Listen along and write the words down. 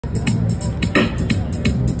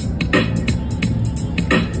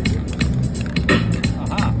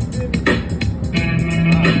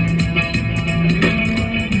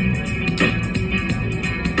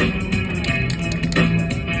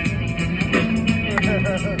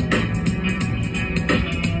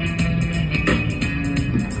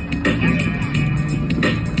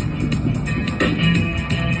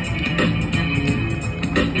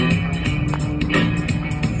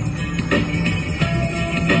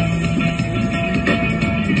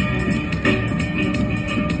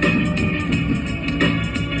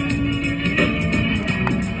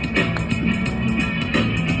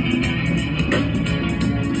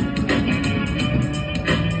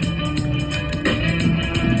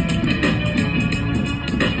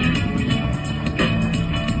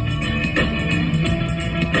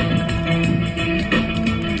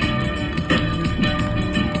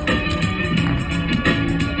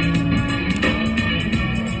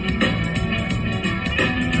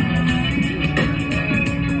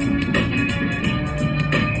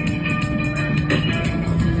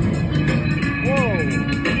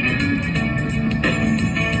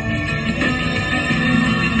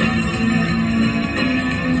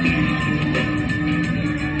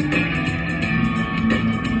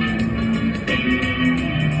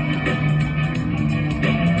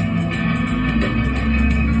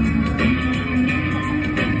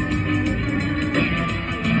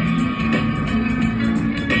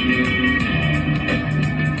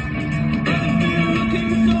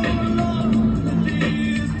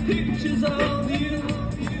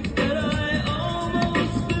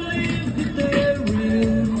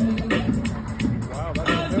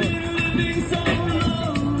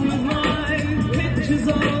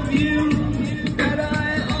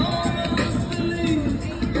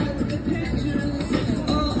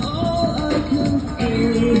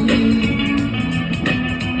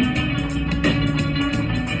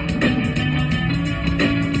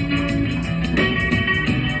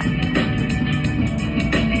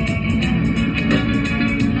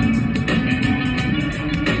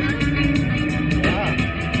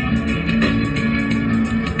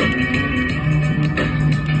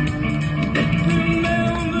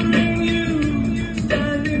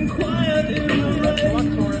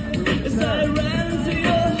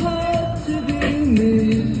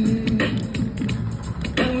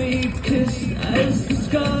was the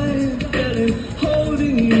sky, barely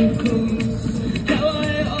holding you close. How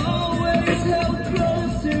I always held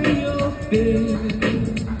close to your fear.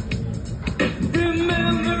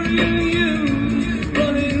 Remembering you,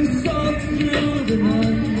 running soft through the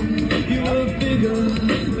night. You were bigger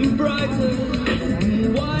and brighter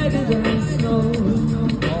and wider than snow.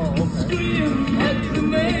 Screamed at the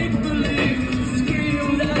make-believe,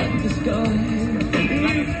 screamed at the sky.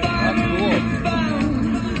 You finally found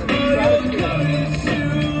all your courage to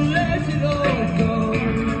let it all go.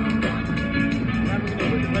 Now we're going to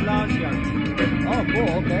put the Bellagio. Oh,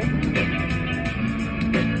 cool, okay.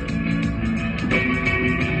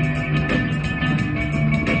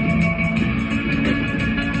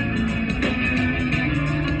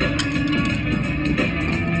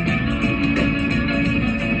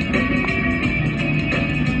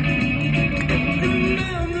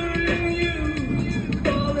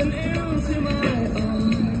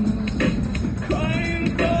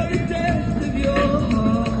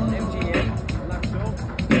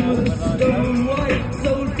 Stone white,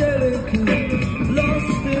 so delicate,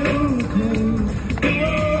 lost in the cold. You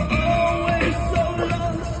were always so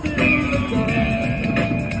lost in the dark.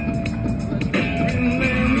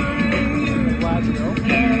 Remembering you, how you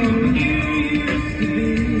used to be.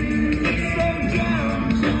 So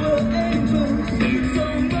drowned, you were angels, so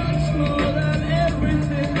much more than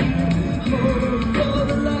everything. Hope for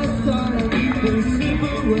the lifetime, then slip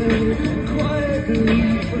away quietly.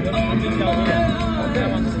 Open my eyes.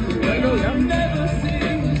 Never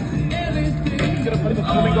seen anything. Gonna put the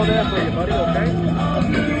flamingo there for you, buddy, okay?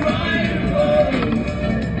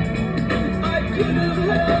 I could have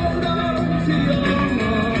held on to your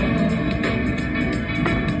heart.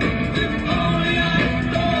 If only I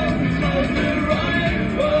thought of the right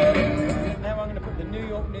word. Now I'm going to put the New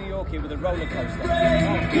York here with a roller coaster.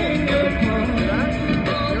 Breaking apart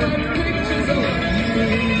all the pictures of you.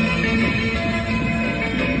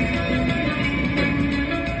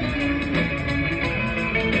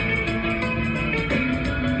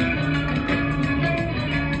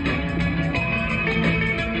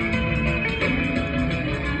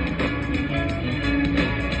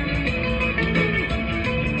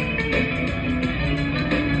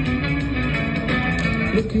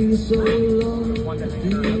 Looking so long at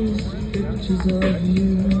these pictures of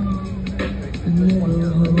you, and never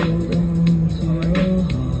hold on to your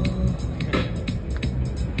heart.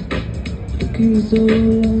 Looking so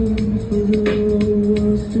long for the whole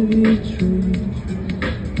world to be true,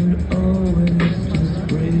 and always just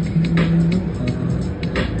breaking you apart.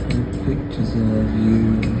 The pictures of you.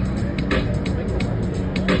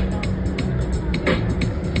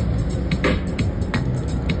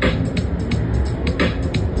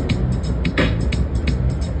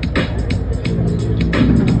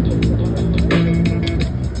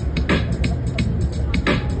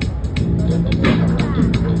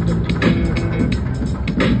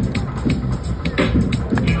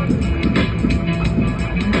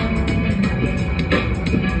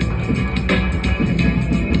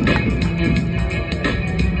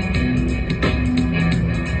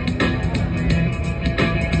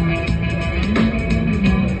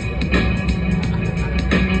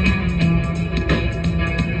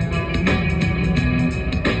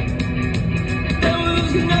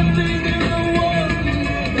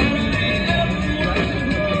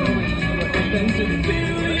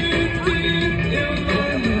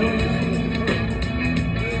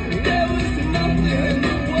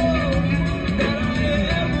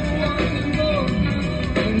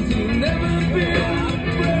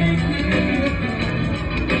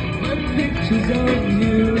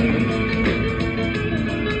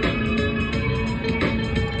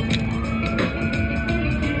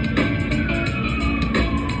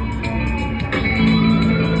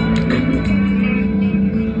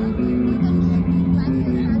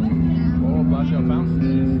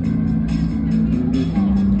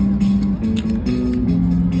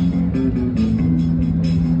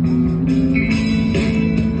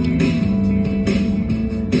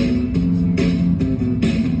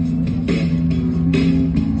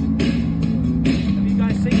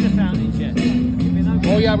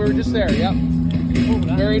 Yeah, we were just there, yep.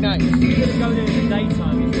 Very nice. You could go there in the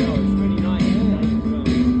daytime as well, it's really nice.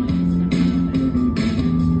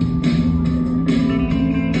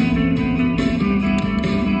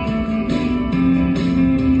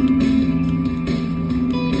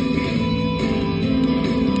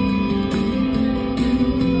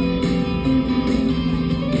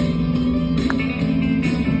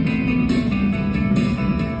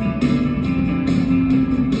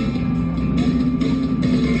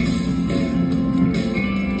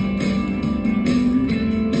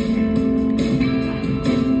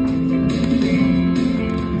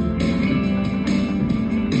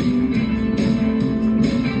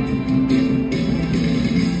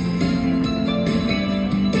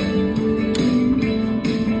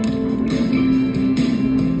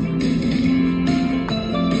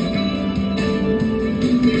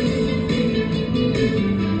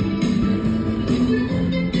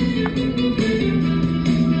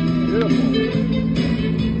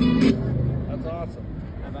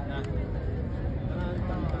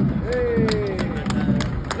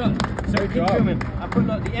 Look, so keep filming. I put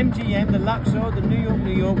like the MGM, the Luxor, the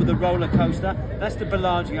New York with the roller coaster. That's the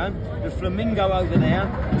Bellagio, the Flamingo over there,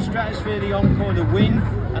 the Stratosphere, the Encore, the Wynn,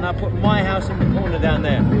 and I put my house in the corner down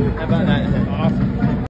there. How about that? Awesome.